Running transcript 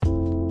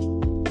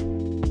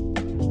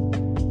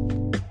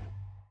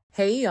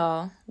Hey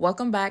y'all,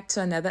 welcome back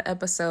to another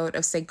episode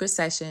of Sacred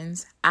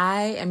Sessions.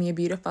 I am your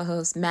beautiful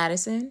host,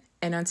 Madison,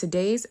 and on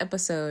today's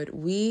episode,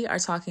 we are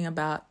talking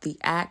about the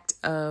act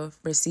of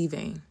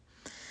receiving.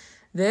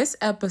 This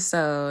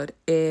episode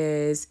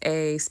is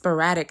a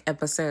sporadic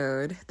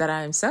episode that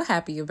I'm so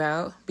happy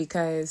about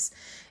because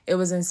it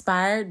was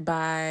inspired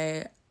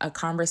by a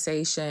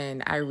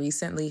conversation I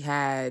recently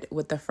had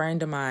with a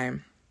friend of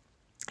mine.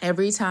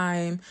 Every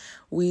time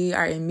we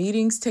are in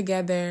meetings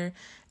together,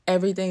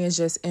 everything is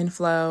just in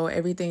flow,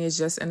 everything is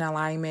just in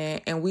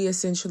alignment, and we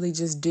essentially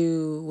just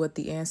do what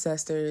the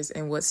ancestors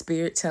and what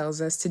spirit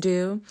tells us to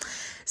do.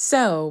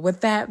 So,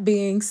 with that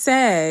being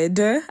said,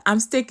 I'm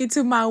sticking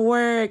to my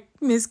word,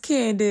 Miss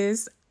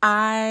Candace.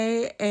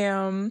 I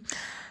am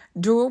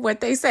doing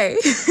what they say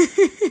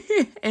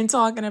and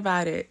talking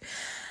about it.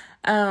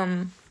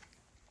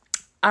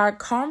 Our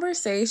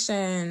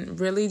conversation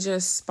really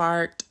just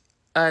sparked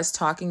us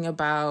talking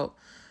about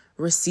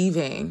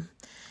receiving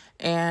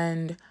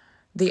and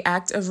the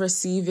act of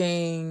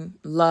receiving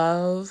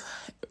love,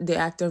 the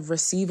act of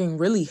receiving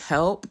really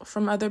help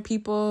from other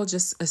people,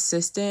 just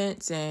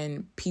assistance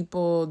and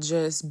people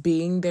just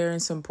being there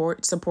and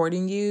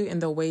supporting you in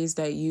the ways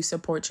that you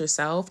support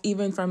yourself,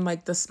 even from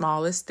like the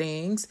smallest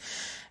things.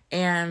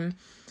 And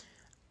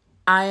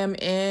I am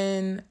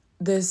in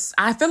this,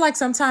 I feel like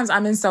sometimes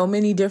I'm in so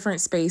many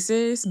different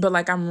spaces, but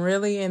like I'm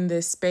really in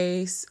this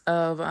space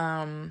of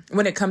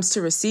when it comes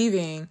to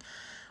receiving,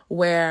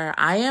 where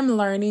I am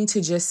learning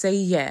to just say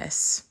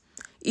yes,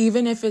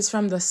 even if it's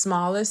from the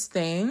smallest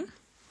thing.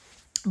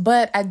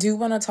 But I do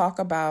want to talk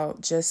about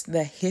just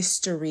the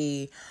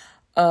history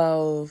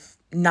of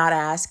not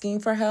asking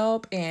for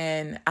help.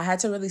 And I had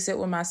to really sit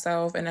with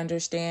myself and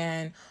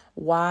understand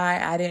why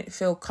I didn't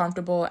feel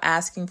comfortable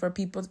asking for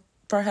people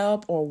for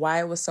help, or why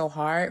it was so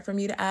hard for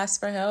me to ask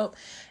for help.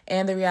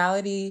 And the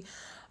reality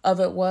of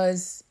it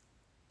was,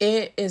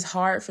 it is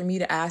hard for me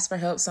to ask for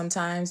help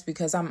sometimes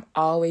because I'm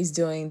always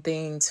doing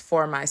things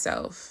for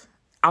myself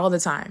all the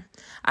time.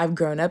 I've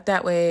grown up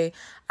that way.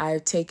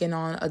 I've taken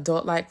on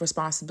adult-like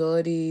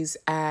responsibilities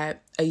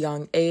at a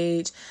young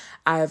age.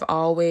 I've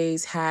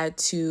always had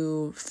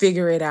to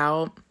figure it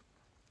out.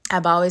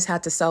 I've always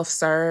had to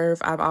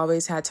self-serve. I've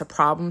always had to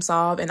problem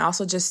solve and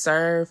also just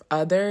serve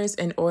others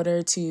in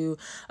order to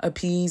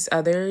appease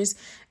others,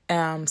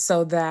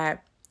 so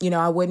that,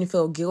 I wouldn't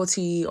feel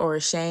guilty or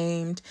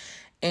ashamed.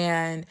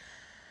 And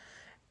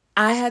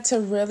I had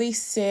to really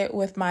sit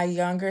with my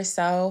younger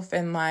self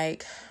and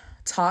like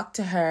talk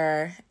to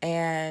her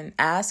and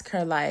ask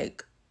her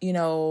like,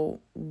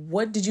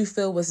 what did you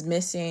feel was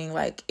missing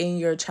like in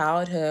your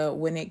childhood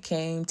when it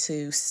came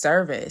to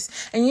service?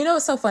 And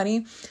it's so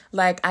funny,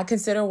 like I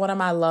consider one of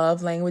my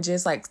love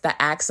languages like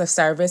the acts of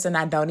service, and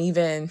I don't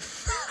even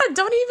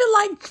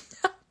like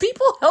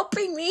people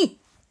helping me.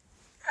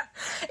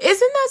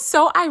 Isn't that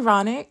so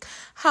ironic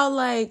how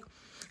like,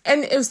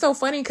 and it was so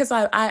funny because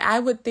I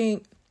would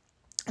think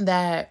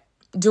that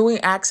doing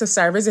acts of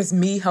service is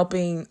me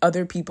helping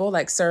other people,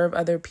 like serve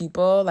other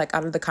people, like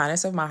out of the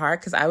kindness of my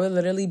heart, because I would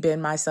literally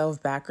bend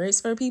myself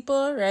backwards for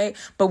people, right?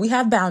 But we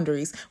have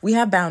boundaries. We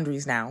have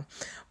boundaries now.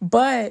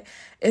 But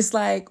it's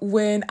like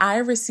when I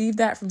receive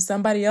that from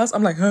somebody else,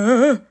 I'm like,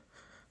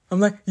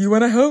 you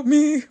want to help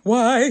me?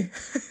 Why?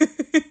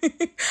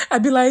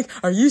 I'd be like,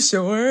 are you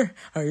sure?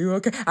 Are you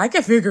okay? I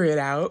can figure it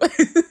out.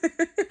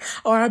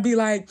 Or I'd be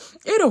like,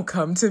 it'll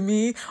come to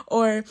me.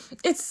 Or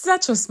it's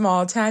such a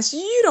small task.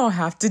 You don't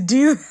have to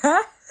do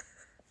that.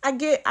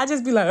 I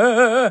just be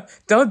like,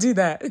 don't do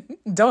that.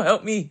 Don't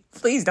help me.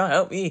 Please don't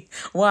help me.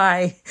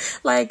 Why?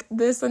 Like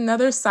there's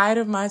another side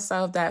of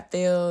myself that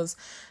feels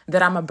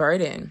that I'm a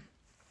burden.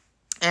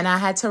 And I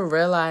had to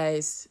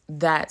realize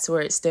that's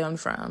where it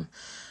stemmed from.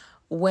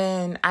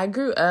 When I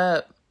grew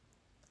up,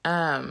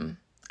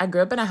 I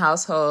grew up in a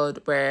household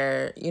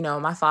where,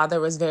 my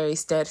father was very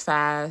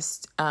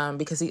steadfast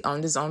because he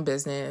owned his own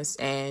business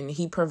and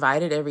he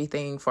provided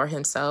everything for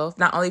himself,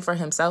 not only for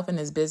himself and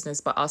his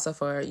business, but also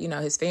for,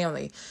 his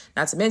family.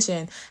 Not to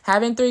mention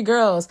having 3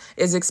 girls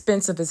is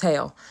expensive as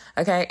hell.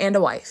 Okay. And a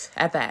wife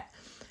at that.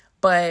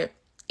 But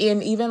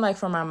even like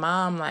for my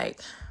mom,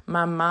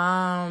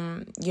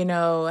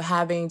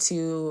 having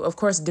to, of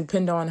course,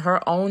 depend on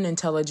her own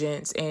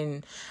intelligence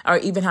or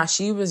even how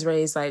she was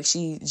raised, like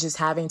she just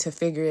having to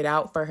figure it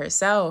out for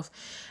herself.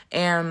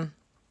 And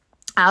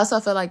I also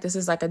feel like this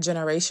is like a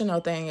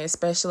generational thing,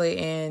 especially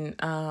in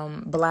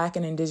Black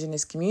and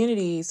Indigenous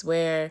communities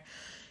where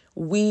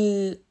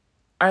we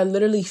are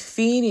literally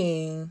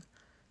feeding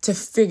to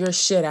figure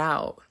shit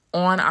out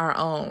on our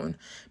own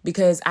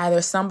because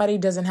either somebody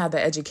doesn't have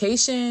the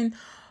education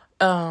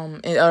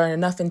or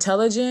enough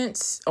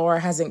intelligence, or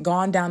hasn't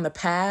gone down the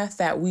path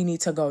that we need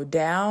to go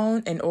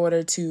down in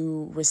order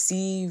to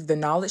receive the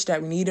knowledge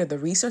that we need or the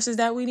resources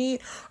that we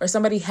need, or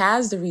somebody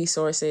has the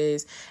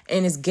resources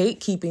and is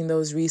gatekeeping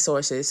those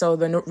resources. So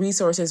the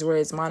resources, where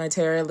it's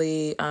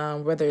monetarily,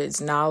 whether it's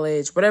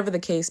knowledge, whatever the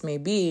case may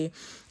be,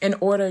 in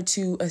order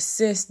to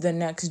assist the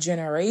next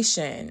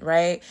generation,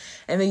 right?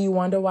 And then you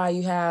wonder why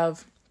you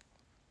have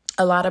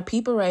a lot of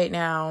people right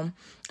now,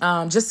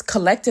 just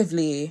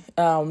collectively,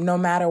 no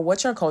matter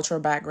what your cultural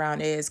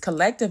background is,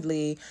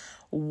 collectively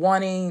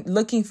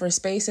looking for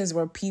spaces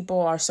where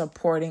people are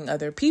supporting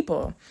other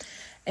people.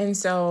 And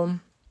so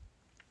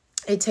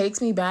it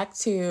takes me back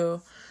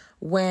to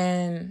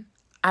when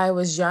I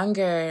was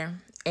younger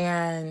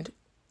and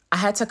I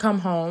had to come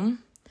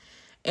home.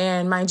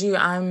 And mind you,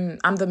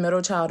 I'm the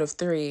middle child of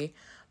three,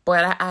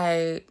 but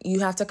you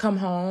have to come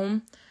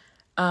home.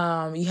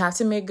 You have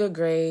to make good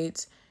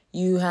grades.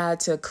 You had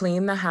to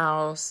clean the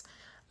house.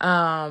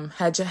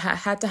 Had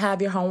to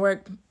have your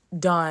homework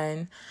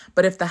done.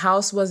 But if the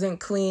house wasn't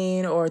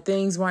clean or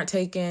things weren't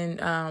taken,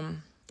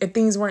 if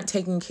things weren't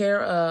taken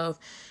care of,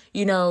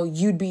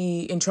 you'd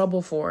be in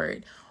trouble for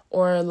it.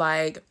 Or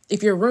like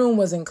if your room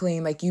wasn't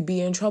clean, like you'd be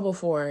in trouble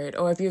for it.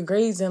 Or if your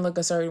grades didn't look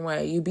a certain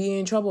way, you'd be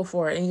in trouble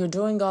for it. And you're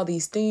doing all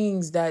these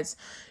things that's,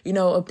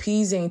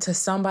 appeasing to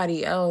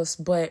somebody else,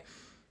 but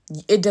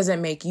it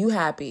doesn't make you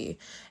happy.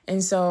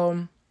 And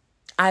so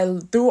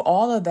through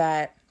all of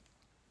that,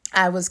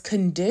 I was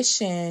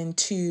conditioned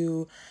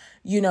to,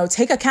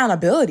 take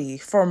accountability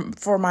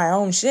for my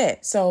own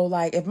shit. So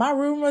like if my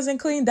room wasn't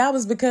clean, that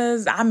was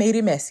because I made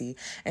it messy.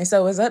 And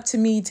so it's up to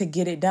me to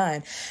get it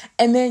done.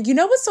 And then,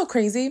 what's so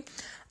crazy?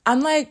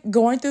 I'm like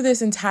going through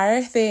this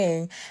entire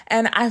thing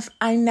and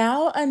I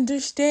now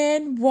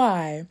understand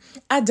why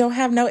I don't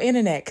have no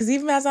internet. Because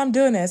even as I'm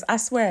doing this, I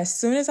swear, as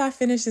soon as I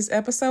finish this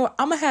episode,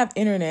 I'm going to have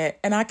internet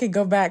and I can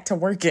go back to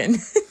working.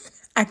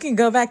 I can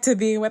go back to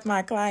being with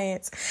my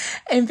clients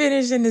and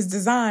finishing this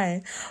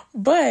design.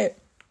 But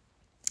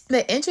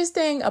the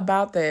interesting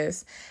about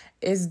this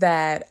is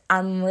that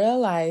I'm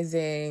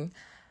realizing,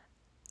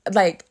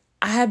 like,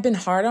 I have been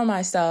hard on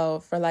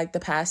myself for like the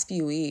past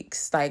few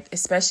weeks, like,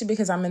 especially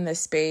because I'm in this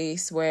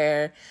space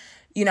where,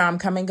 I'm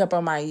coming up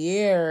on my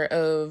year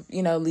of,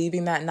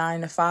 leaving that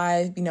 9 to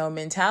 5,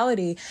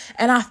 mentality.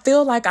 And I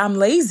feel like I'm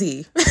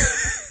lazy.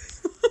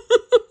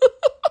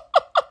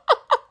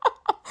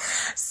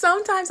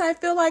 Sometimes I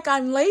feel like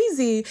I'm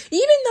lazy,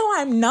 even though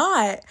I'm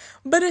not.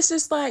 But it's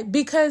just like,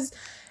 because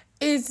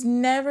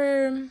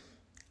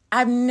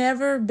I've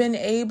never been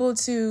able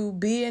to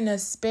be in a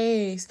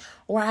space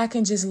where I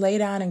can just lay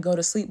down and go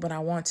to sleep when I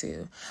want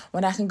to,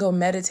 when I can go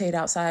meditate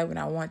outside when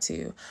I want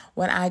to,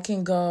 when I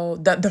can go,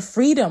 the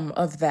freedom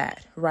of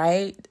that,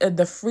 right?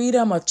 The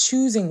freedom of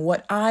choosing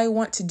what I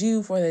want to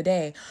do for the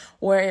day,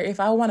 where if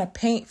I want to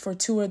paint for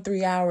 2 or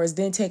 3 hours,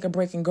 then take a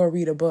break and go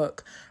read a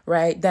book,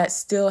 right? That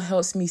still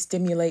helps me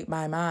stimulate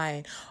my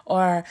mind.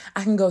 Or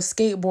I can go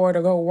skateboard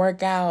or go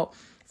work out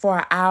for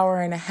an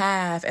hour and a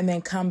half and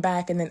then come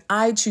back and then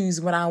I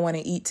choose what I want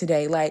to eat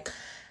today. Like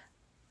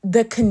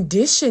the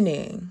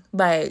conditioning,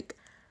 like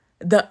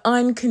the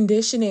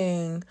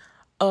unconditioning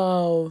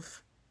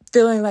of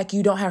feeling like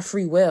you don't have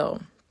free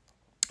will,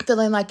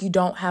 feeling like you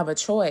don't have a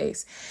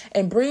choice,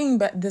 and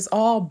bringing this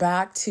all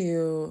back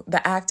to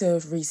the act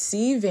of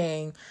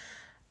receiving.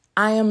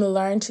 I am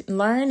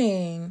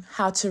learning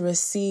how to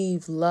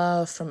receive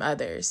love from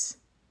others.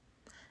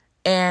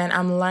 And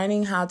I'm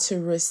learning how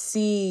to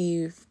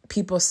receive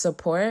people's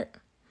support.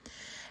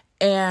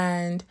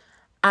 And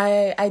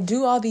I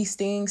do all these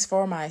things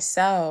for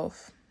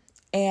myself.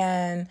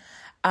 And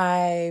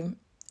I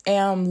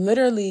am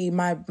literally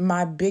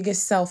my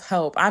biggest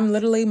self-help. I'm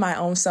literally my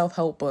own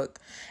self-help book.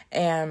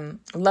 And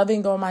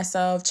loving on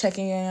myself,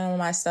 checking in on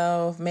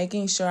myself,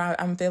 making sure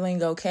I'm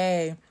feeling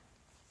okay.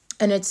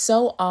 And it's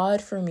so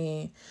odd for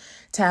me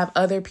to have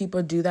other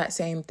people do that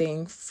same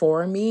thing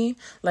for me.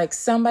 Like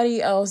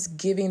somebody else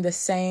giving the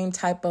same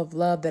type of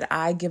love that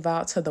I give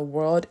out to the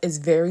world is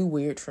very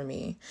weird for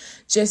me.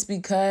 Just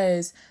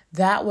because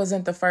that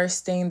wasn't the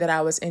first thing that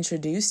I was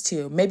introduced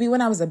to. Maybe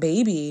when I was a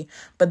baby,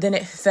 but then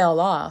it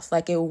fell off.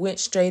 Like it went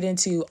straight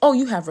into, oh,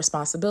 you have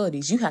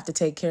responsibilities. You have to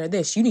take care of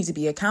this. You need to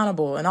be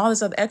accountable and all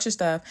this other extra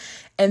stuff.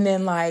 And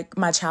then like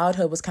my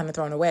childhood was kind of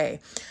thrown away.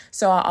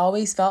 So I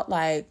always felt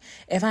like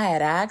if I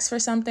had asked for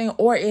something,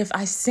 or if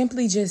I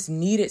simply just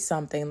needed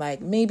something, like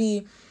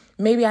maybe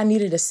I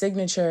needed a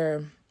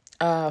signature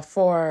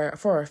for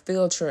a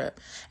field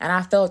trip, and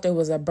I felt there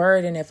was a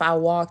burden if I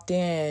walked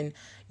in,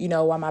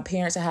 while my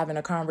parents are having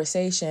a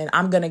conversation,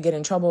 I'm going to get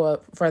in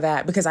trouble for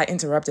that because I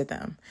interrupted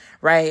them,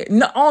 right?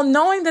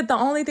 Knowing that the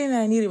only thing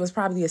that I needed was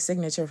probably a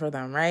signature for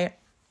them, right?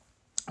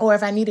 Or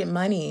if I needed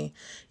money,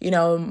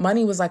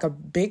 money was like a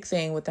big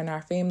thing within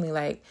our family.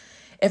 Like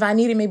if I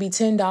needed maybe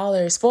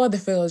 $10 for the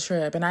field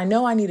trip, and I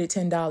know I needed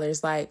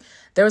 $10, like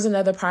there was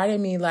another part of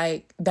me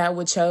like that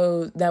would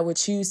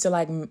choose to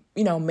like,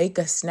 make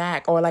a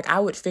snack, or like I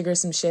would figure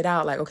some shit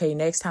out. Like, okay,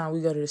 next time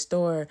we go to the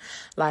store,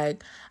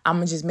 like I'm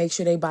gonna just make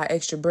sure they buy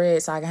extra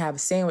bread so I can have a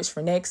sandwich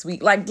for next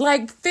week.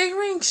 Like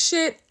figuring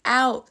shit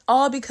out,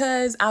 all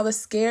because I was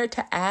scared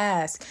to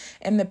ask.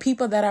 And the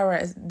people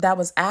that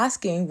was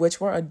asking,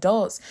 which were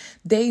adults,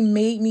 they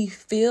made me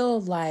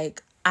feel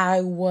like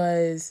I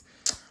was,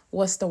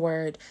 what's the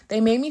word?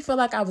 They made me feel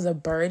like I was a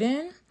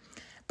burden,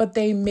 but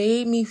they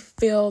made me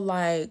feel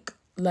like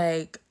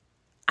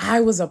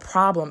I was a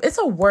problem. It's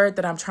a word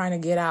that I'm trying to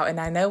get out, and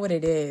I know what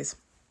it is.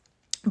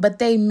 but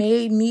they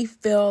made me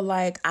feel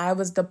like I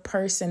was the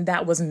person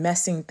that was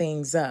messing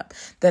things up,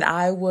 that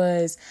I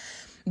was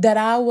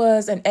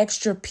an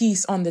extra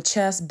piece on the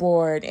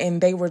chessboard and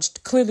they were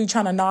clearly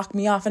trying to knock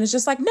me off. And it's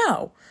just like,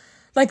 no,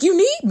 like, you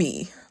need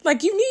me.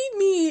 Like, you need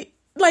me.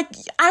 Like,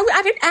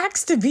 I didn't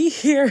ask to be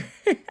here.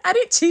 I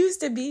didn't choose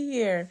to be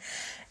here.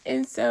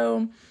 And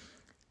so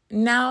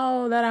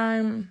now that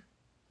I'm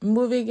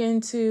moving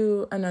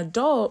into an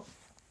adult,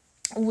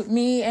 with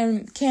me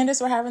and Candace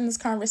were having this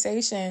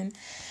conversation,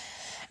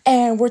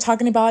 and we're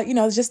talking about,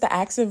 just the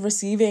acts of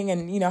receiving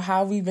and,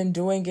 how we've been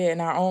doing it in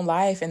our own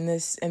life in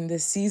this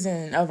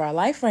season of our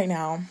life right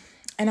now.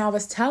 And I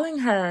was telling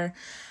her,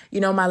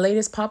 my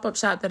latest pop-up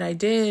shop that I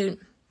did,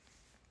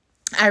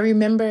 I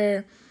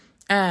remember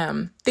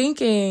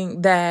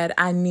thinking that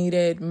I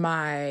needed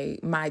my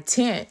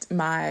tent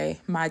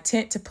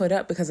to put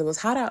up because it was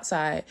hot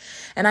outside.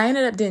 And I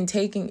ended up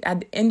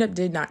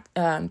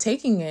not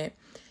taking it.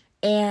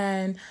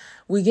 And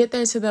we get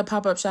there to the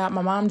pop-up shop.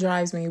 My mom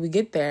drives me. We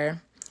get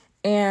there.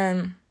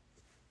 And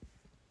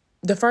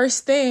the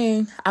first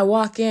thing I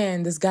walk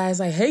in, this guy's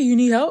like, "Hey, you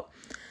need help?"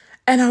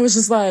 And I was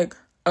just like,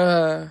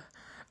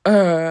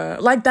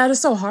 like, that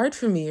is so hard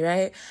for me,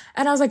 right?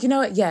 And I was like, you know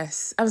what?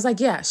 Yes. I was like,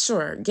 yeah,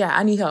 sure. Yeah,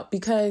 I need help.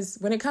 Because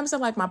when it comes to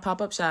like my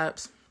pop-up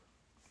shops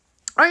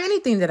or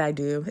anything that I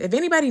do, if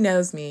anybody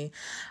knows me,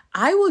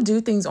 I will do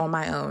things on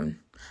my own.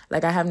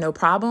 Like, I have no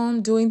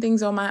problem doing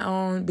things on my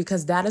own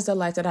because that is the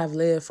life that I've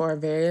lived for a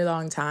very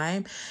long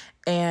time.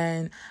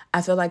 And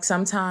I feel like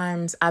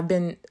sometimes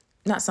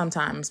not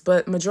sometimes,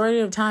 but majority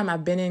of the time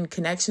I've been in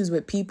connections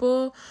with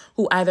people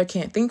who either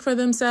can't think for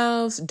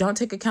themselves, don't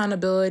take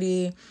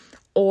accountability,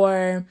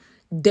 or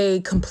they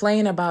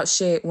complain about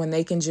shit when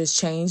they can just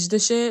change the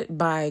shit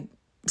by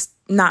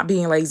not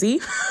being lazy,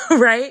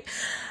 right?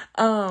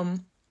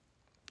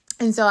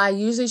 And so I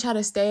usually try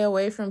to stay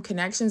away from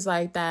connections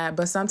like that.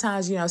 But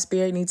sometimes,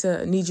 spirit needs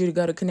you to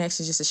go to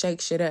connections just to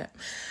shake shit up.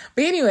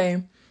 But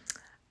anyway,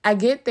 I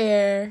get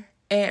there,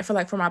 and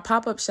for my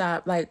pop-up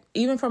shop, like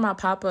even for my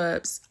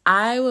pop-ups,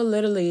 I will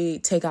literally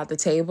take out the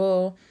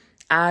table.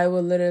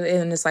 And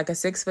it's like a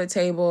 6-foot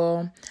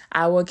table.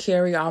 I would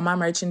carry all my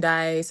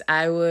merchandise.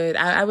 I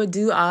would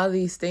do all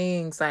these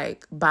things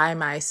like by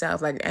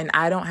myself. Like, and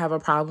I don't have a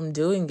problem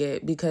doing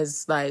it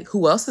because like,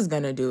 who else is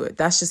going to do it?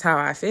 That's just how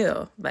I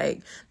feel.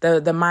 Like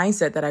the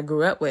mindset that I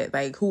grew up with,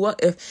 like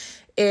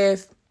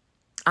if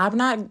I'm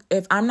not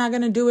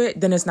going to do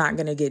it, then it's not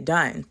going to get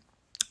done.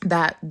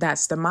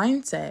 That's the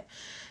mindset.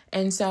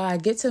 And so I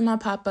get to my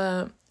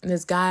pop-up.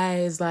 This guy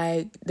is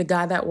like the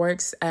guy that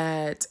works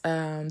at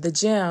the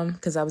gym,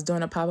 because I was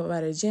doing a pop-up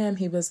at a gym.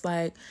 He's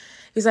like,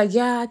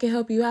 yeah, I can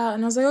help you out.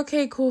 And I was like,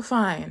 okay, cool,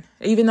 fine.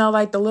 Even though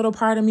like the little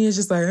part of me is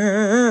just like,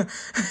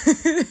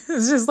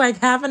 it's just like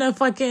having a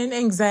fucking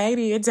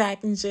anxiety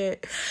attack and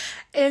shit.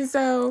 And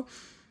so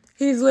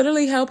he's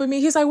literally helping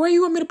me. He's like, where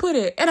you want me to put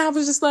it? And I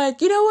was just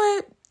like, you know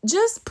what?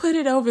 Just put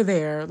it over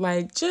there.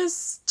 Like,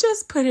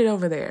 just put it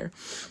over there.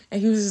 And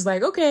he was just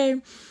like,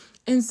 okay.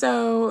 And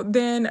so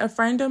then a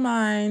friend of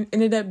mine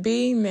ended up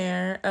being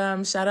there.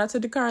 Shout out to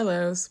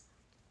DeCarlos.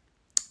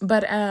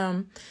 But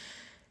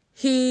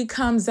he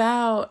comes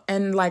out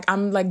and like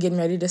I'm like getting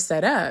ready to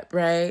set up,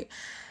 right?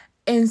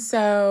 And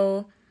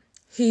so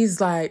he's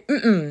like,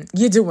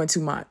 you're doing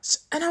too much.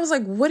 And I was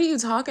like, what are you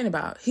talking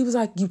about? He was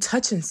like, you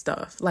touching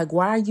stuff. Like,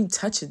 why are you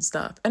touching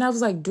stuff? And I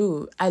was like,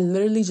 dude, I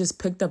literally just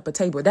picked up a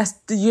table.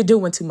 You're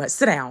doing too much.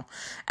 Sit down.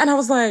 And I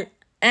was like,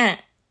 I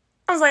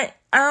was like,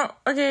 oh,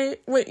 okay,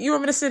 wait, you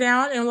want me to sit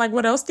down? And like,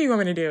 what else do you want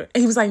me to do?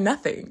 And he was like,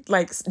 nothing.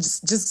 Like,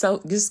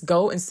 just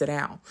go and sit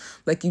down.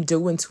 Like, you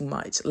doing too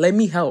much. Let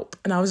me help.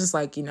 And I was just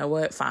like, you know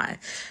what? Fine.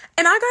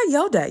 And I got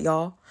yelled at,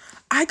 y'all.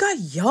 I got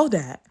yelled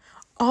at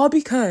all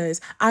because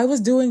I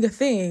was doing a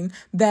thing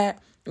that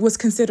was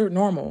considered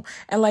normal.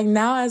 And like,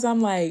 now as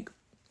I'm like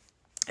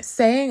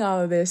saying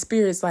all of this,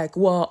 Spirit's like,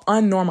 well,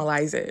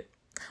 unnormalize it.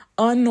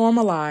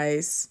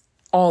 Unnormalize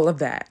all of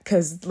that.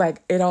 Cause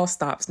like, it all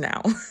stops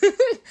now.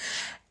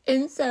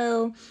 And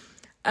so,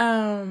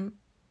 I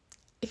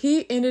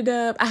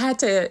had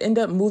to end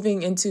up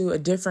moving into a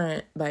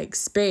different like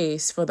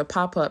space for the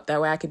pop-up. That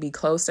way I could be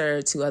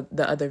closer to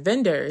the other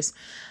vendors,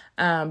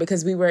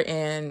 because we were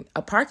in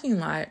a parking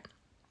lot.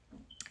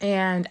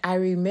 And I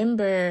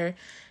remember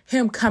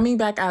him coming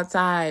back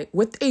outside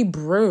with a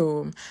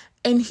broom,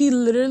 and he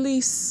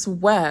literally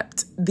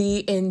swept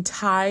the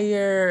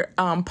entire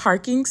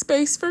parking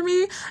space for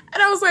me.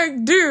 And I was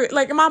like, dude,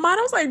 like in my mind,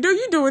 I was like, dude,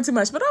 you're doing too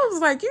much. But I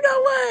was like, you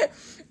know what?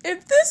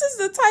 If this is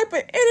the type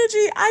of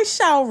energy I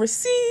shall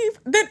receive,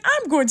 then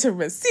I'm going to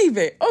receive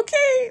it,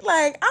 okay?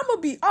 Like, I'm going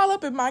to be all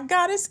up in my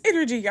goddess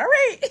energy, all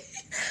right?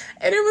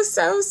 And it was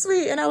so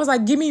sweet. And I was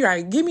like, give me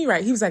right.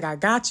 He was like, I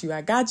got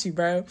you,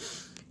 bro.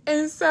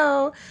 And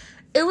so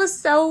it was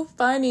so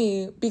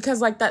funny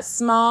because like that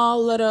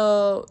small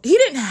little, he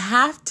didn't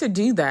have to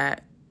do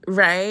that,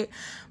 right?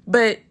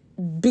 But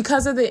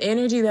because of the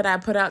energy that I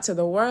put out to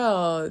the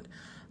world,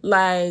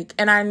 like,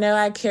 and I know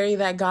I carry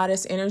that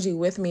goddess energy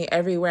with me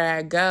everywhere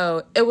I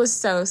go. It was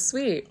so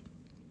sweet.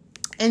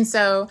 And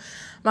so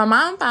my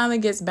mom finally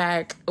gets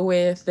back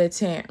with the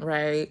tent,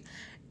 right?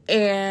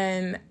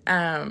 And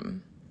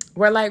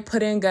we're like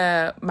putting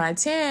up my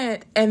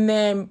tent, and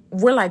then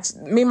we're like,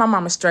 me and my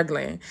mom are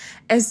struggling.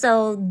 And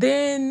so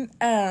then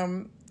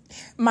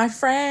my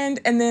friend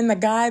and then the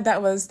guy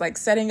that was like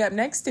setting up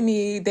next to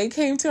me, they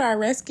came to our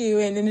rescue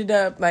and ended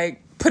up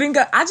like putting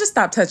up. I just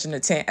stopped touching the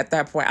tent at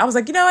that point. I was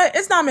like, you know what?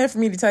 It's not meant for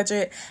me to touch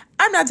it.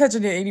 I'm not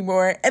touching it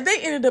anymore. And they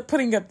ended up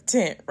putting up the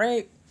tent,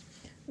 right?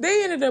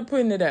 They ended up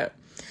putting it up.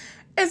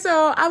 And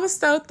so I was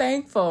so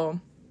thankful.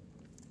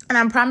 And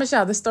I promise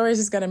y'all, the story is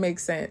just going to make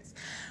sense.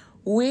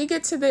 We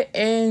get to the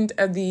end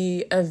of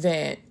the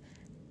event,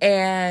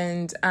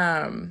 and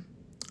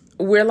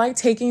we're like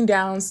taking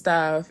down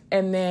stuff.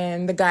 And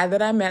then the guy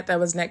that I met that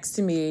was next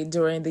to me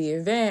during the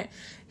event,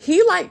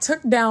 he like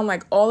took down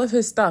like all of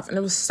his stuff, and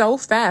it was so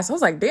fast. I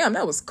was like, damn,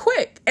 that was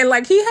quick. And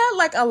like he had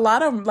like a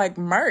lot of like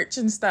merch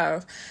and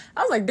stuff.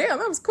 I was like, damn,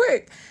 that was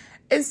quick.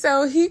 And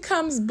so he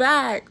comes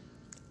back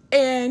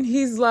and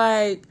he's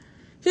like,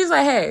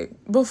 hey,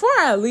 before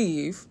I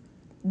leave,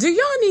 do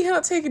y'all need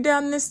help taking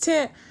down this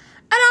tent?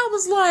 And I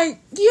was like,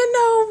 you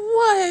know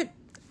what?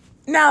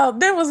 Now,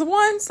 there was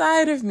one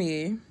side of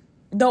me,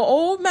 the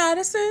old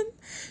Madison,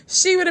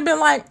 she would have been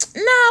like,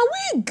 nah,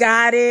 we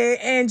got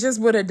it, and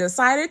just would have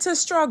decided to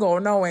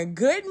struggle, knowing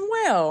good and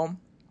well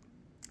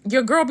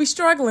your girl be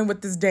struggling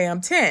with this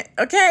damn tent,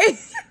 okay?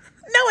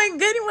 Knowing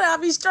good and well I'll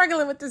be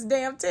struggling with this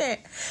damn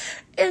tent.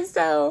 And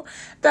so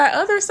that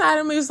other side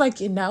of me was like,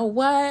 you know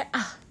what?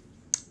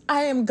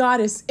 I am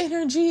goddess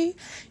energy.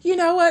 You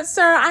know what,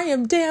 sir? I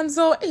am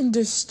damsel in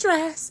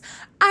distress.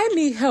 I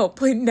need help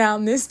putting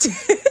down this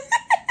tent.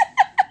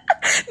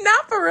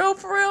 Not for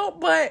real,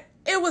 but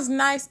it was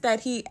nice that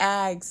he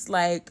asked,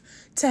 like,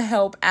 to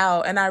help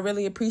out. And I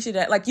really appreciate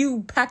that. Like,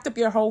 you packed up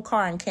your whole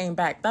car and came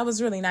back. That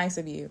was really nice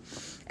of you.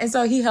 And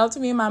so he helped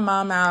me and my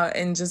mom out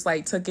and just,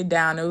 like, took it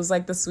down. It was,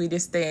 like, the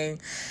sweetest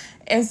thing.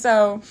 And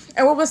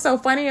what was so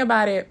funny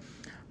about it,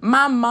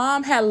 my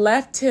mom had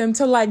left him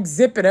to like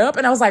zip it up.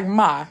 And I was like,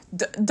 Ma,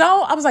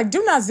 I was like,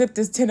 do not zip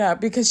this tent up,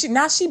 because she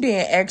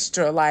being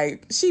extra.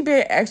 Like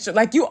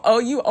you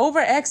over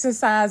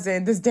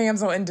exercising this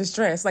damsel in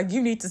distress. Like, you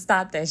need to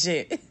stop that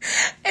shit. And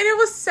it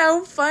was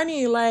so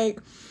funny. Like,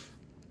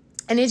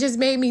 and it just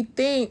made me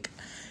think,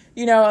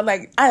 you know,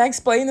 like I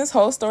explained this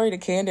whole story to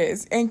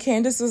Candace, and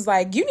Candace was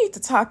like, you need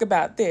to talk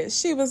about this.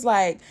 She was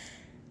like,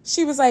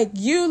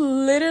 you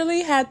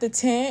literally had the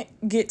tent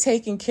get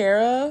taken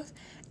care of,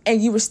 and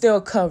you were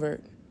still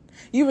covered.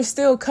 You were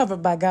still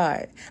covered by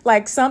God.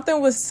 Like something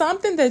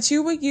that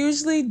you would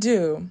usually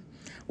do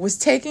was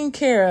taken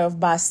care of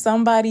by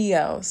somebody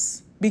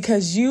else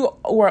because you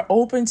were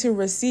open to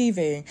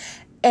receiving,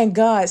 and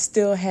God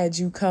still had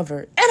you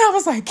covered. And I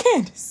was like,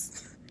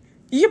 Candace,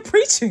 you're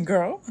preaching,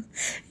 girl.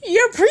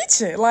 You're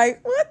preaching. Like,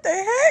 what the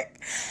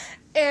heck?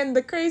 And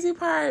the crazy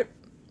part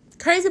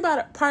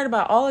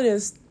about all of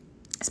this,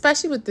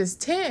 especially with this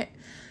tent,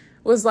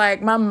 was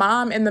like my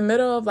mom in the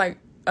middle of like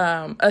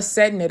us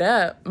setting it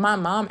up, my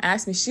mom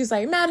asked me, she's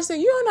like, Madison,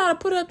 you don't know how to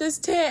put up this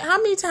tent. How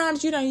many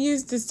times you done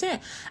used this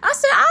tent? I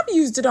said, I've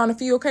used it on a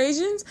few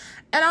occasions.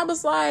 And I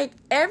was like,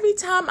 every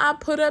time I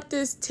put up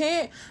this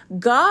tent,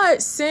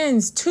 God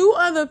sends 2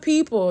 other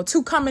people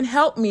to come and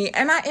help me.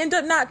 And I end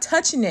up not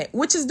touching it,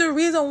 which is the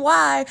reason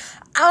why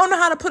I don't know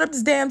how to put up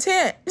this damn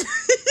tent.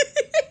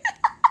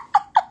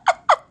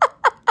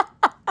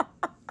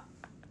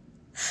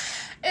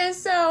 And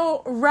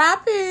so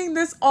wrapping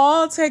this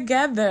all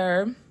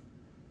together,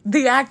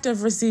 the act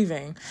of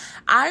receiving,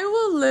 I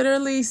will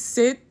literally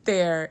sit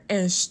there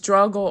and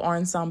struggle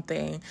on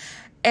something,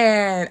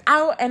 and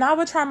I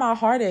would try my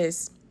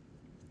hardest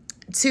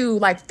to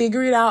like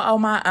figure it out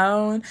on my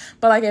own.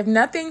 But like if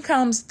nothing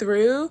comes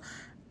through,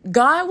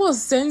 God will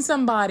send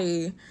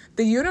somebody.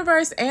 The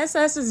universe,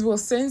 ancestors will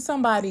send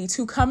somebody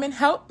to come and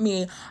help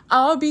me,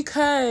 all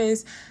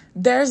because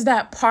there's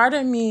that part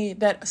of me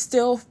that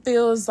still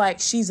feels like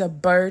she's a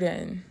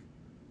burden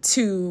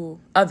to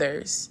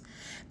others,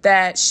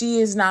 that she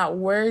is not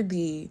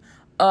worthy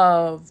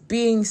of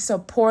being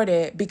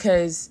supported,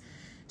 because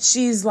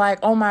she's like,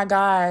 oh my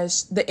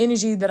gosh, the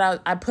energy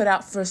that I put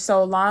out for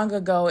so long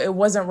ago, it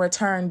wasn't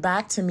returned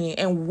back to me.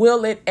 And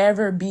will it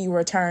ever be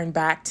returned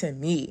back to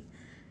me?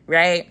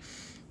 Right?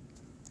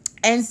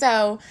 And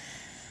so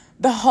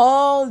the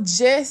whole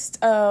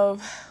gist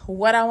of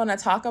what I want to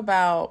talk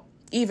about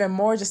even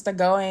more, just to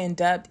go in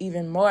depth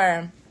even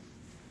more,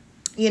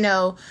 you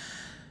know,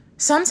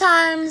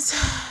 sometimes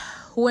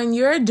when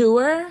you're a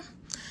doer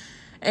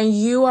and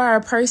you are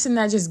a person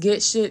that just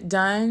gets shit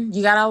done,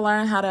 you got to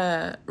learn how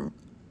to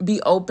be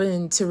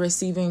open to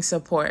receiving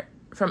support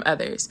from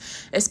others,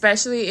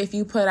 especially if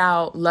you put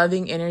out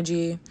loving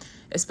energy,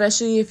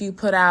 especially if you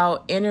put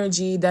out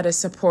energy that is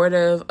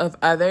supportive of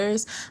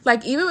others.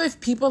 Like, even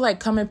if people like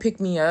come and pick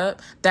me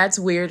up, that's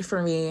weird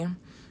for me.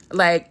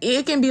 Like,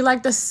 it can be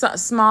like the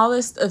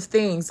smallest of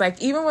things.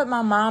 Like, even with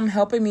my mom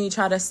helping me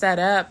try to set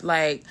up,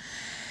 like,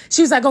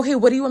 she was like, okay,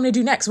 what do you want me to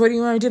do next? What do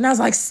you want me to do? And I was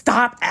like,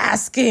 stop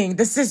asking.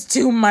 This is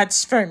too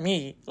much for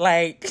me.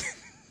 Like,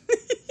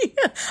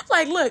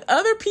 Like, look,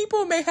 other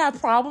people may have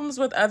problems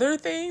with other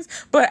things,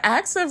 but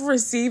acts of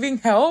receiving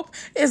help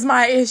is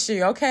my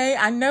issue, okay?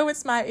 I know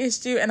it's my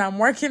issue and I'm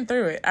working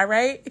through it, all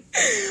right?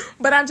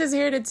 But I'm just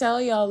here to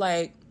tell y'all,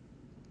 like,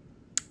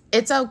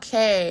 it's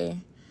okay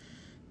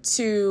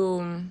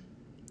to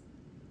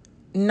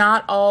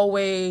not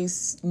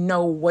always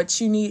know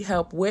what you need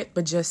help with,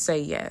 but just say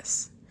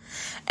yes.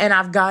 And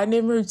I've gotten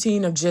in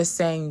routine of just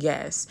saying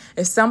yes.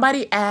 If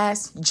somebody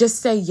asks, just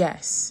say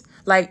yes.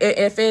 Like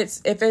if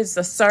it's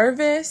a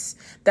service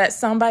that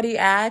somebody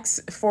asks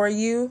for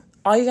you,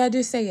 all you gotta do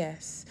is say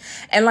yes.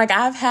 And like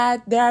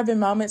there have been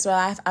moments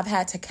where I've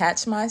had to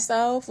catch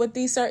myself with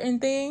these certain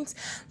things.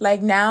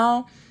 Like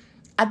now,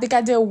 I think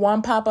I did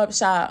one pop-up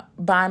shop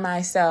by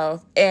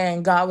myself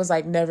and God was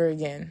like, never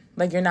again.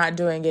 Like, you're not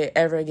doing it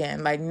ever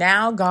again. Like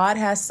now God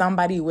has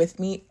somebody with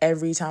me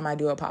every time I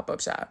do a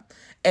pop-up shop.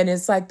 And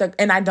it's like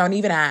and I don't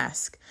even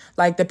ask.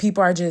 Like the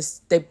people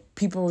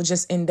people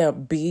just end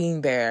up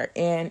being there.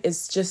 And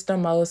it's just the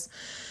most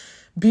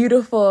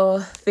beautiful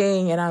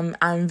thing. And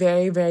I'm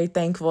very, very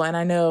thankful. And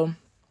I know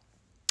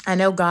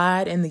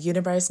God and the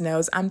universe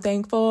knows I'm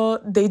thankful.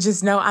 They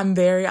just know I'm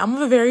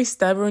a very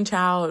stubborn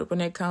child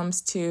when it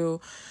comes to,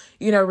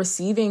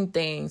 receiving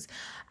things.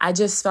 I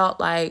just felt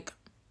like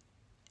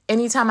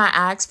anytime I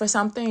ask for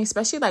something,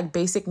 especially like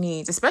basic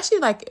needs, especially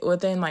like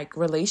within like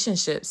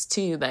relationships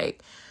too,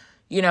 like,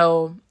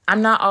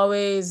 I'm not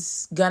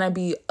always gonna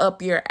be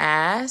up your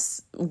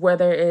ass,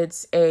 whether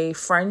it's a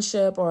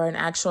friendship or an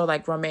actual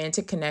like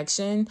romantic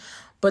connection.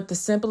 But the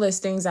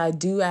simplest things I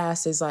do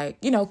ask is like,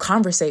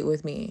 conversate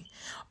with me,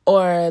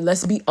 or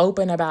let's be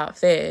open about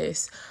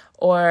this,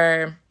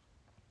 or,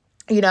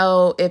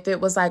 if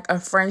it was like a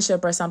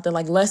friendship or something,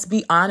 like, let's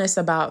be honest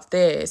about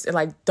this. And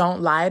like,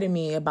 don't lie to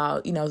me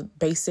about,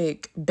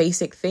 basic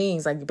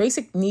things, like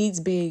basic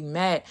needs being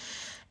met.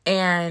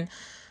 And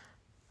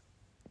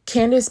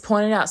Candace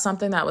pointed out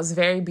something that was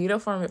very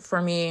beautiful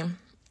for me.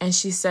 And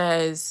she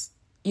says,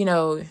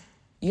 you're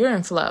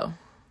in flow.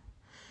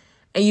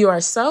 And you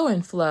are so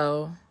in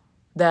flow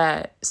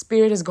that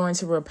spirit is going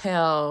to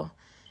repel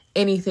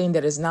anything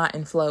that is not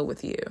in flow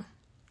with you.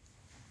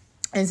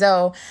 And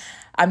so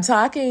I'm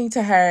talking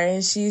to her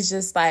and she's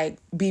just like,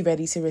 be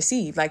ready to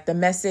receive. Like the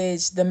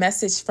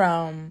message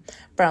from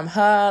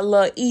her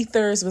little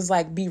ethers was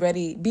like, be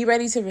ready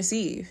to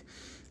receive.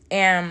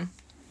 And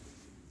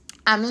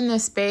I'm in the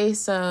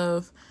space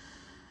of,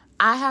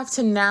 I have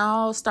to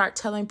now start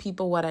telling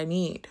people what I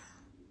need.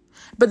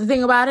 But the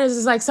thing about it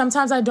is like,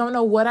 sometimes I don't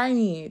know what I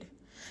need.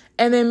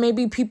 And then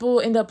maybe people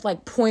end up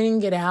like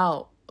pointing it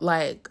out,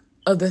 like,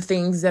 of the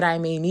things that I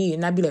may need.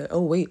 And I'd be like,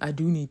 oh, wait, I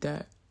do need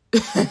that.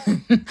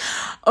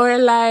 or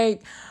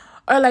like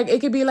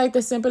it could be like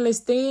the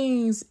simplest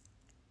things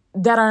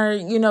that are,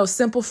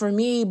 simple for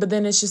me, but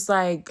then it's just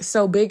like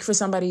so big for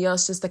somebody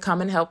else just to come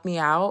and help me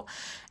out.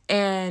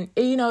 And,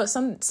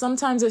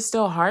 sometimes it's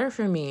still hard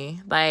for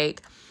me.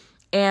 Like,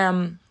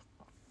 and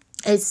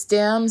it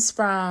stems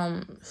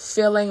from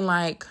feeling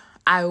like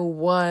I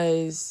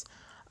was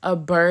a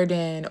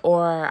burden,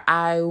 or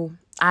I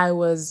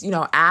was,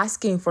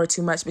 asking for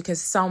too much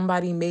because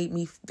somebody made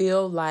me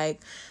feel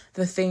like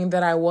the thing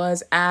that I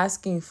was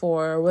asking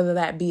for, whether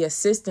that be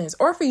assistance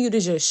or for you to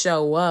just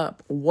show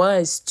up,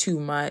 was too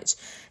much.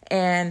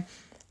 And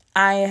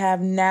I have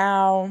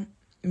now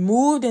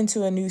moved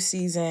into a new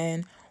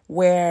season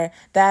where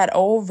that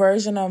old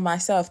version of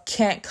myself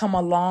can't come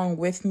along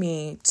with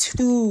me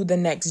to the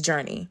next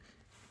journey.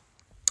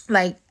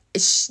 Like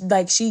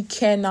she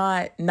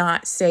cannot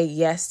not say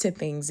yes to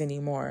things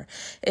anymore,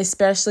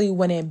 especially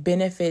when it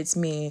benefits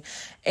me.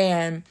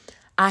 And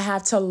I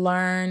have to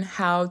learn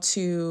how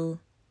to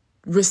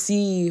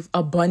receive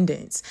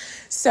abundance.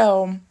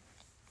 So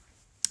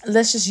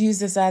let's just use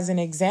this as an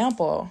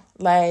example.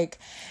 Like,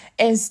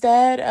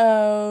 instead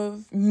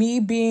of me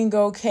being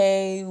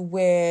okay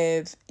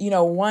with,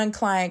 one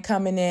client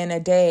coming in a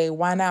day,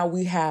 why not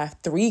we have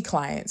 3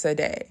 clients a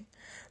day?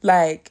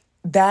 Like,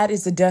 that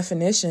is the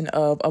definition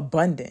of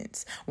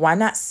abundance. Why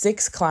not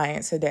 6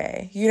 clients a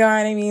day? You know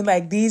what I mean?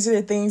 Like, these are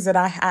the things that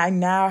I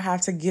now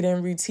have to get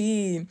in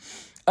routine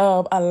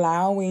of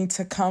allowing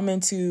to come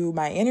into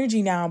my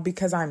energy now,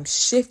 because I'm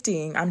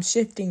shifting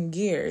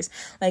gears.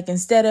 Like,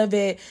 instead of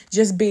it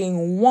just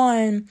being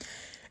one,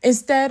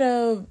 instead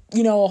of,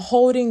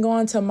 holding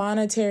on to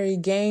monetary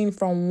gain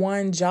from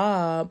one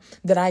job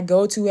that I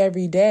go to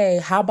every day,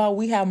 how about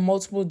we have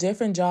multiple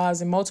different jobs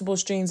and multiple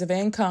streams of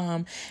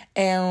income,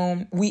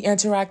 and we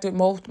interact with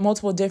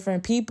multiple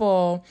different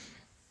people.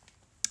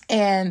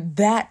 And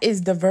that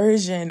is the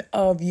version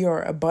of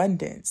your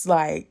abundance.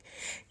 Like,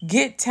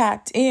 get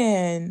tapped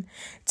in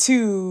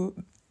to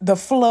the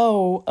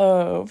flow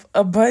of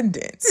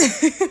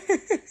abundance.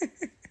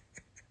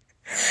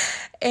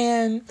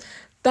 And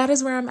that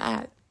is where I'm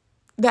at.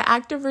 The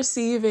act of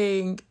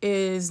receiving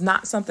is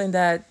not something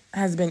that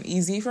has been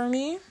easy for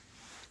me,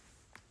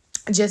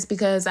 just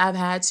because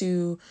I'm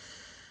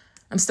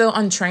still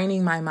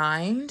untraining my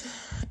mind,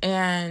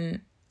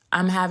 and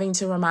I'm having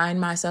to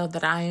remind myself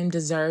that I am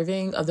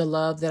deserving of the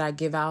love that I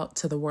give out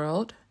to the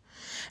world.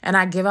 and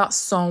I give out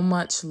so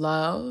much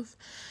love.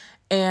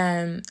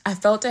 And I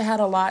felt it had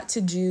a lot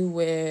to do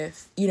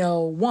with,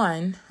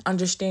 one,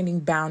 understanding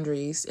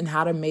boundaries and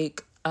how to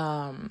make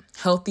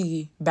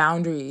healthy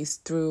boundaries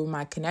through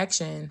my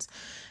connections,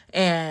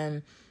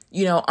 and,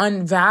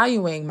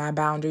 unvaluing my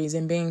boundaries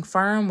and being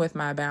firm with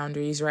my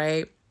boundaries,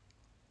 right?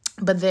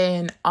 But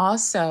then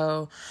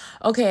also,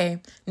 okay,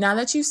 now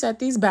that you set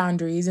these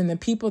boundaries and the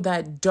people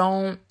that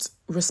don't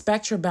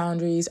respect your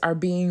boundaries are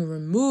being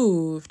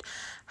removed,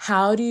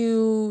 how do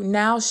you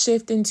now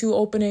shift into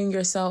opening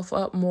yourself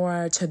up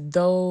more to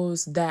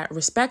those that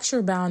respect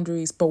your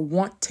boundaries but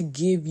want to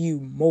give you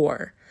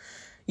more,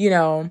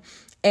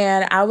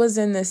 And I was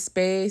in this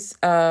space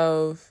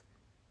of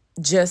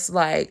just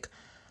like,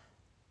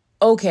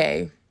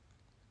 okay,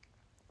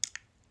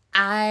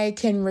 I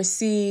can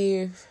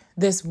receive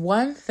this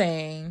one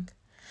thing,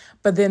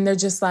 but then they're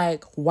just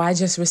like, why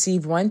just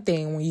receive one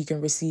thing when you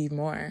can receive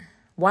more?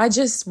 Why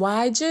just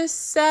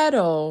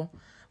settle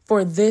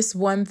for this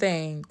one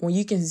thing when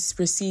you can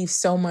receive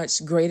so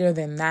much greater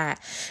than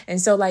that?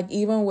 And so like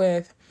even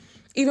with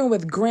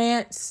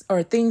grants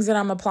or things that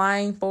I'm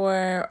applying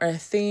for, or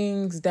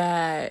things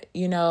that,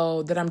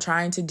 that I'm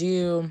trying to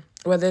do,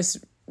 whether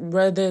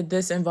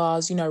this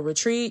involves,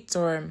 retreats,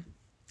 or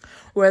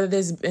whether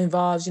this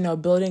involves,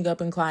 building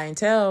up in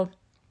clientele,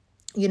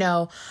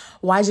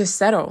 why just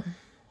settle?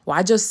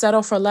 Why just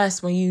settle for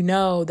less when you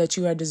know that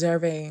you are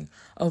deserving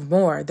of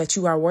more, that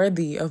you are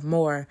worthy of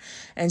more?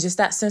 And just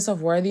that sense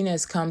of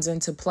worthiness comes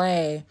into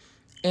play.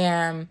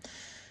 And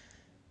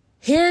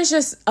here's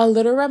just a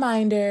little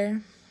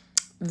reminder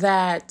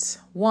that,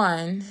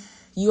 one,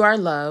 you are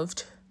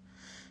loved.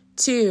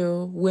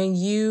 Two, when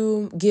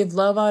you give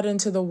love out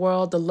into the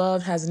world, the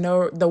world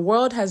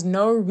has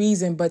no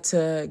reason but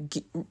to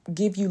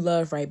give you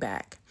love right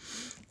back.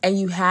 And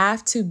you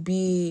have to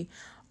be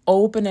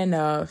open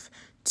enough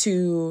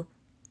to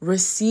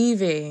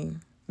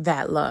receiving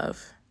that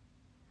love.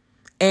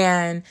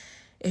 And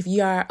if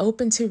you are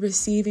open to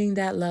receiving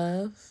that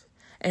love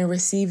and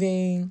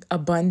receiving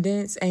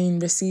abundance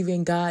and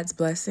receiving God's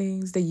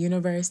blessings, the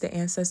universe, the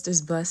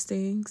ancestors'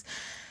 blessings,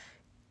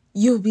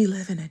 you'll be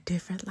living a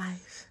different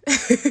life,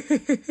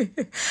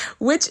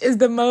 which is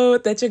the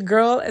mode that your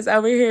girl is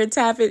over here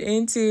tapping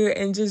into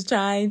and just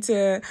trying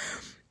to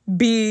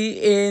be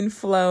in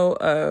flow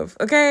of,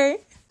 okay?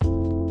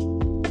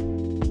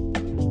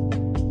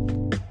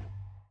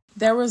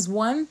 There was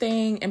one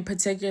thing in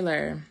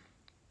particular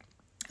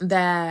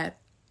that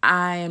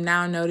I am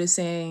now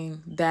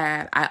noticing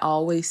that I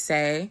always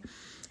say.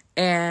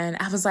 And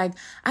I was like,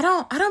 I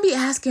don't be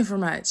asking for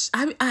much.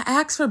 I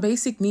ask for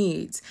basic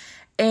needs.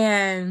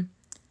 And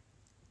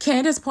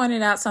Candace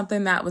pointed out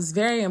something that was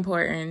very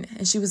important.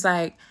 And she was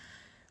like,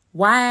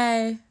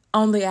 why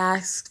only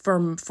ask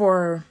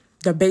for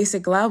the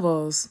basic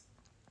levels?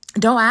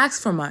 Don't ask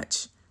for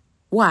much.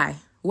 Why?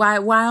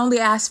 Why only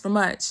ask for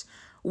much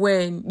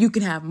when you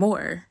can have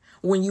more,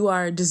 when you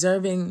are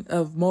deserving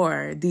of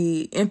more,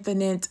 the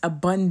infinite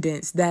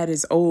abundance that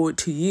is owed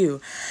to you?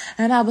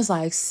 And I was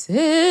like,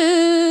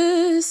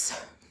 sis,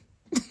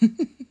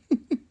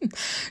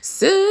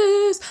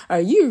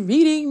 are you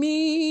reading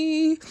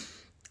me?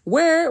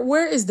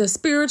 Where is the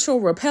spiritual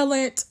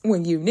repellent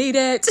when you need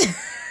it?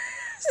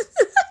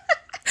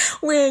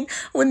 When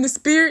the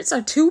spirits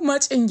are too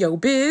much in your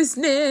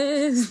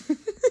business.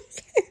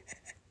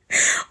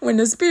 When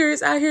the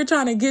spirits out here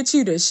trying to get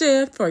you to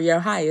shift for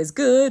your highest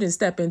good and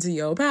step into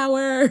your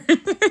power.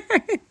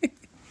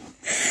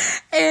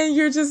 And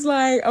you're just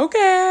like,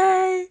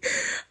 okay,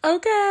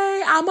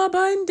 I'm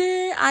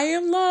abundant. I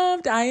am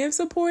loved. I am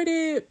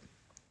supported.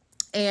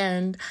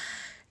 And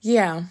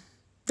yeah,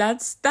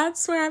 that's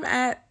where I'm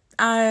at.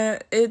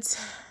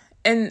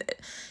 And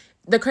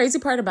the crazy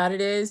part about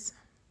it is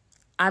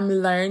I'm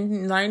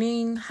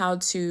learning how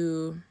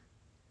to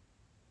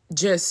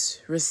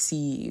just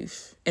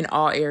receive in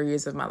all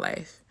areas of my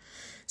life.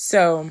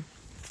 So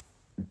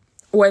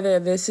whether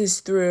this is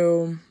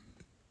through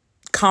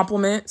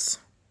compliments,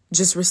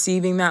 just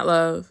receiving that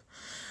love,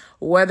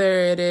 whether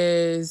it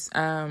is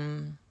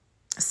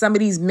some of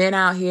these men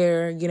out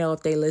here,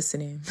 if they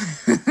listening,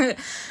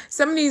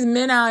 some of these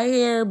men out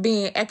here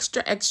being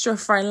extra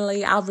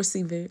friendly, I'll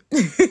receive it.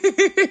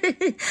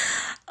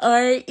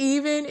 Or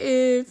even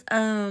if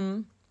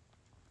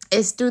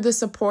it's through the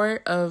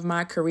support of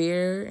my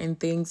career and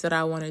things that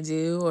I want to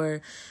do,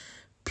 or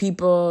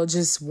people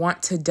just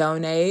want to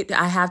donate.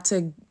 I have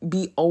to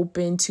be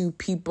open to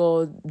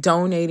people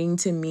donating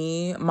to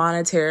me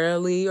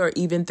monetarily or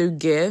even through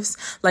gifts.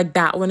 Like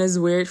that one is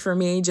weird for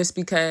me just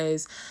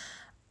because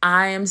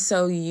I am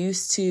so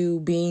used to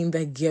being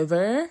the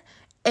giver.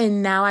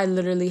 And now I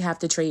literally have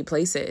to trade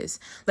places.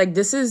 Like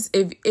this is,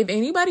 if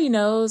anybody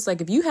knows,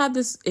 like if you have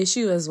this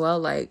issue as well,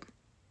 like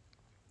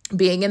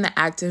being in the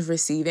act of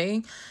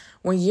receiving,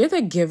 when you're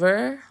the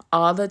giver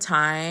all the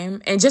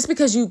time, and just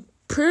because you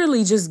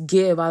purely just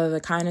give out of the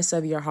kindness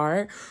of your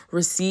heart,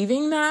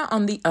 receiving that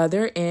on the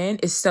other end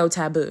is so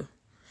taboo.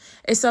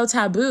 It's so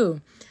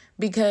taboo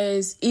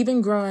because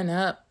even growing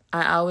up,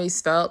 I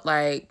always felt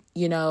like,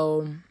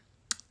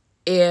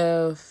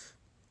 if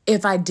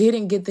if I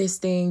didn't get this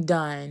thing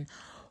done,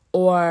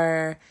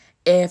 or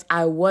if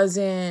I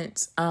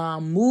wasn't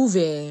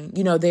moving,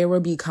 there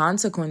would be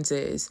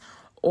consequences.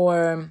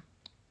 Or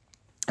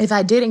if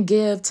I didn't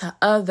give to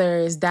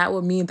others, that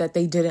would mean that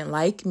they didn't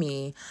like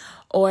me.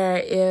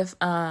 Or if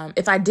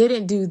I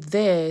didn't do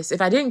this,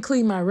 if I didn't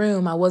clean my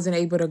room, I wasn't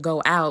able to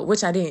go out,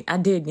 which I did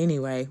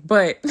anyway.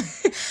 But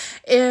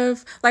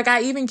if, like,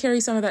 I even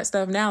carry some of that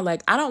stuff now,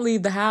 like, I don't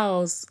leave the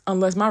house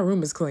unless my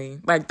room is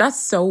clean. Like, that's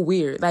so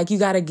weird. Like, you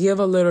got to give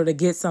a little to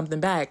get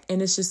something back.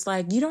 And it's just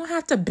like, you don't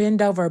have to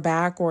bend over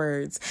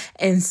backwards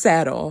and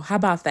settle. How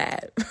about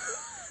that?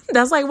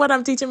 That's like what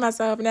I'm teaching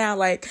myself now.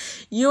 Like,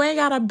 you ain't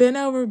got to bend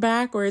over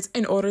backwards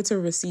in order to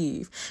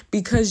receive,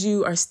 because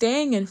you are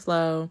staying in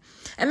flow.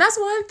 And that's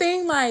one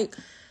thing, like,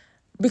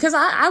 because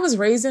I was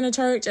raised in a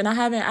church, and I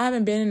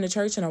haven't been in the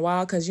church in a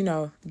while, because,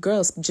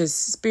 girls,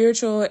 just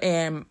spiritual,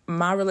 and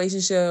my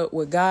relationship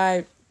with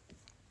God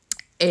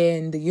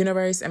and the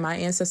universe and my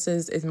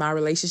ancestors is my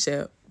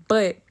relationship.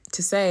 But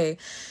to say,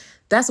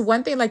 that's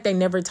one thing, like, they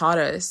never taught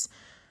us.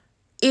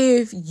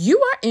 If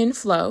you are in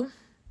flow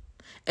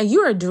and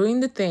you are doing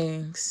the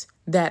things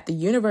that the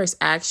universe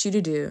asks you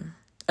to do,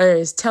 or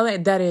is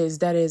telling, that is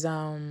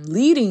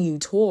leading you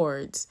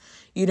towards,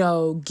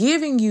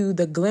 giving you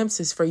the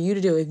glimpses for you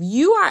to do. If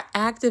you are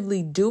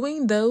actively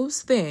doing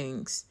those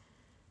things,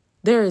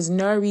 there is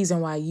no reason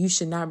why you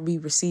should not be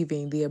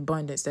receiving the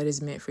abundance that is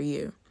meant for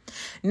you.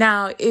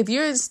 Now, if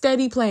you're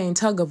steady playing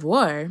tug of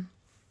war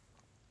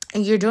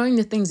and you're doing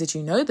the things that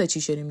you know that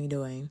you shouldn't be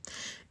doing,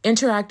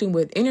 interacting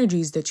with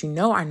energies that you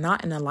know are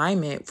not in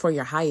alignment for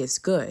your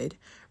highest good,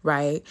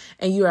 right?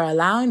 And you are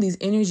allowing these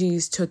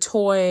energies to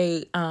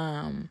toy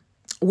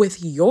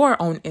with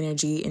your own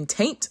energy and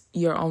taint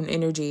your own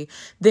energy,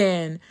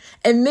 then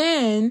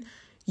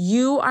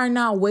you are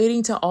not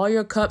waiting till all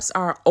your cups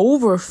are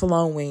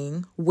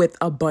overflowing with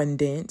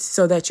abundance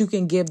so that you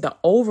can give the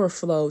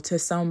overflow to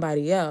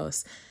somebody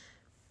else,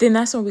 then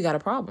that's when we got a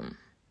problem.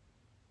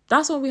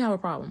 That's when we have a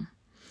problem.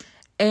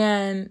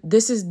 And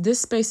this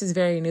space is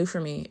very new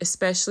for me,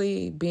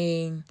 especially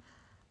being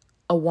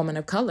a woman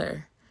of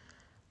color.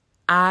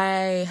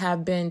 I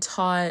have been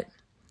taught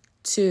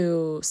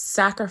to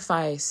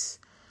sacrifice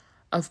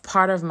a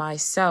part of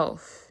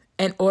myself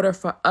in order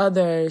for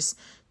others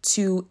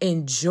to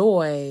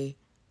enjoy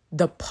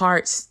the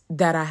parts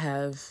that I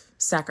have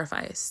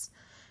sacrificed.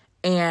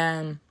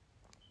 And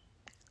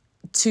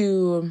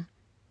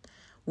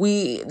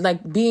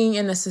being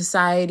in a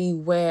society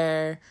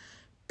where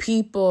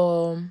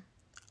people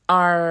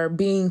are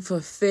being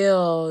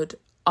fulfilled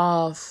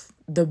off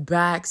the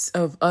backs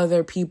of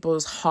other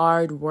people's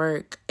hard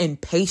work and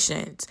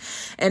patience.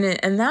 And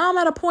now I'm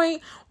at a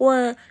point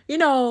where,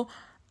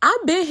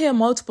 I've been here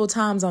multiple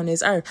times on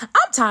this earth.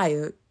 I'm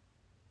tired.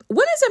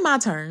 When is it my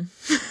turn?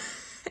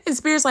 And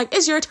Spirit's like,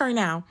 it's your turn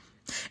now.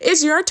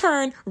 It's your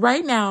turn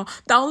right now.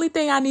 The only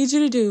thing I need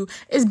you to do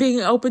is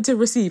being open to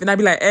receive. And I'd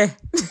be like,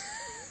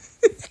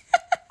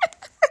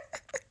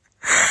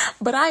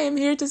 But I am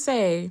here to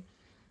say,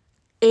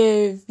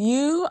 if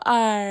you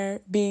are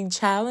being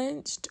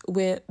challenged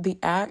with the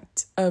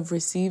act of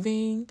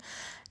receiving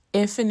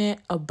infinite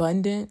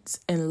abundance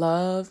and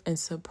love and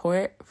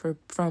support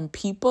from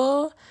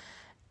people,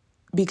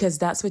 because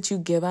that's what you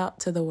give out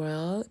to the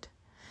world,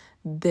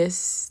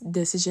 this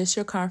is just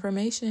your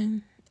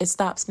confirmation. It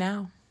stops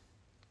now.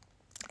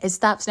 It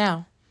stops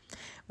now.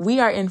 We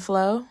are in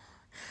flow.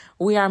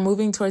 We are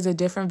moving towards a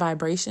different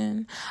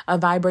vibration, a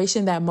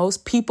vibration that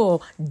most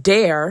people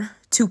dare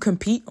to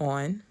compete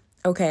on.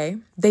 Okay,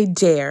 they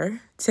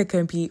dare to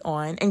compete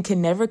on and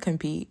can never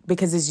compete,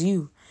 because it's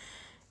you.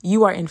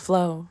 You are in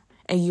flow,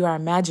 and you are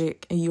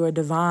magic, and you are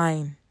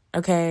divine.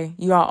 Okay,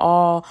 you are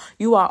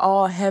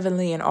all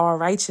heavenly and all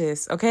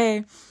righteous.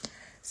 Okay,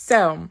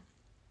 so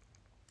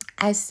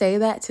I say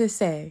that to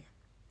say,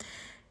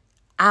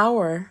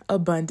 our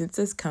abundance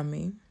is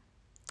coming.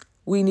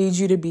 We need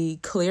you to be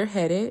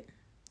clear-headed.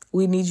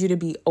 We need you to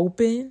be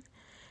open,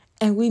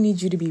 and we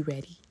need you to be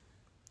ready.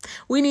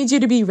 We need you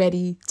to be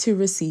ready to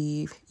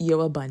receive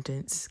your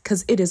abundance,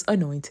 because it is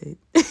anointed.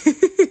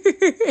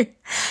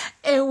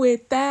 And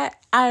with that,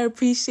 I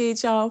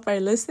appreciate y'all for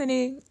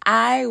listening.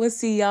 I will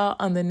see y'all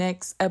on the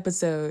next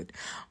episode.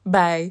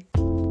 Bye.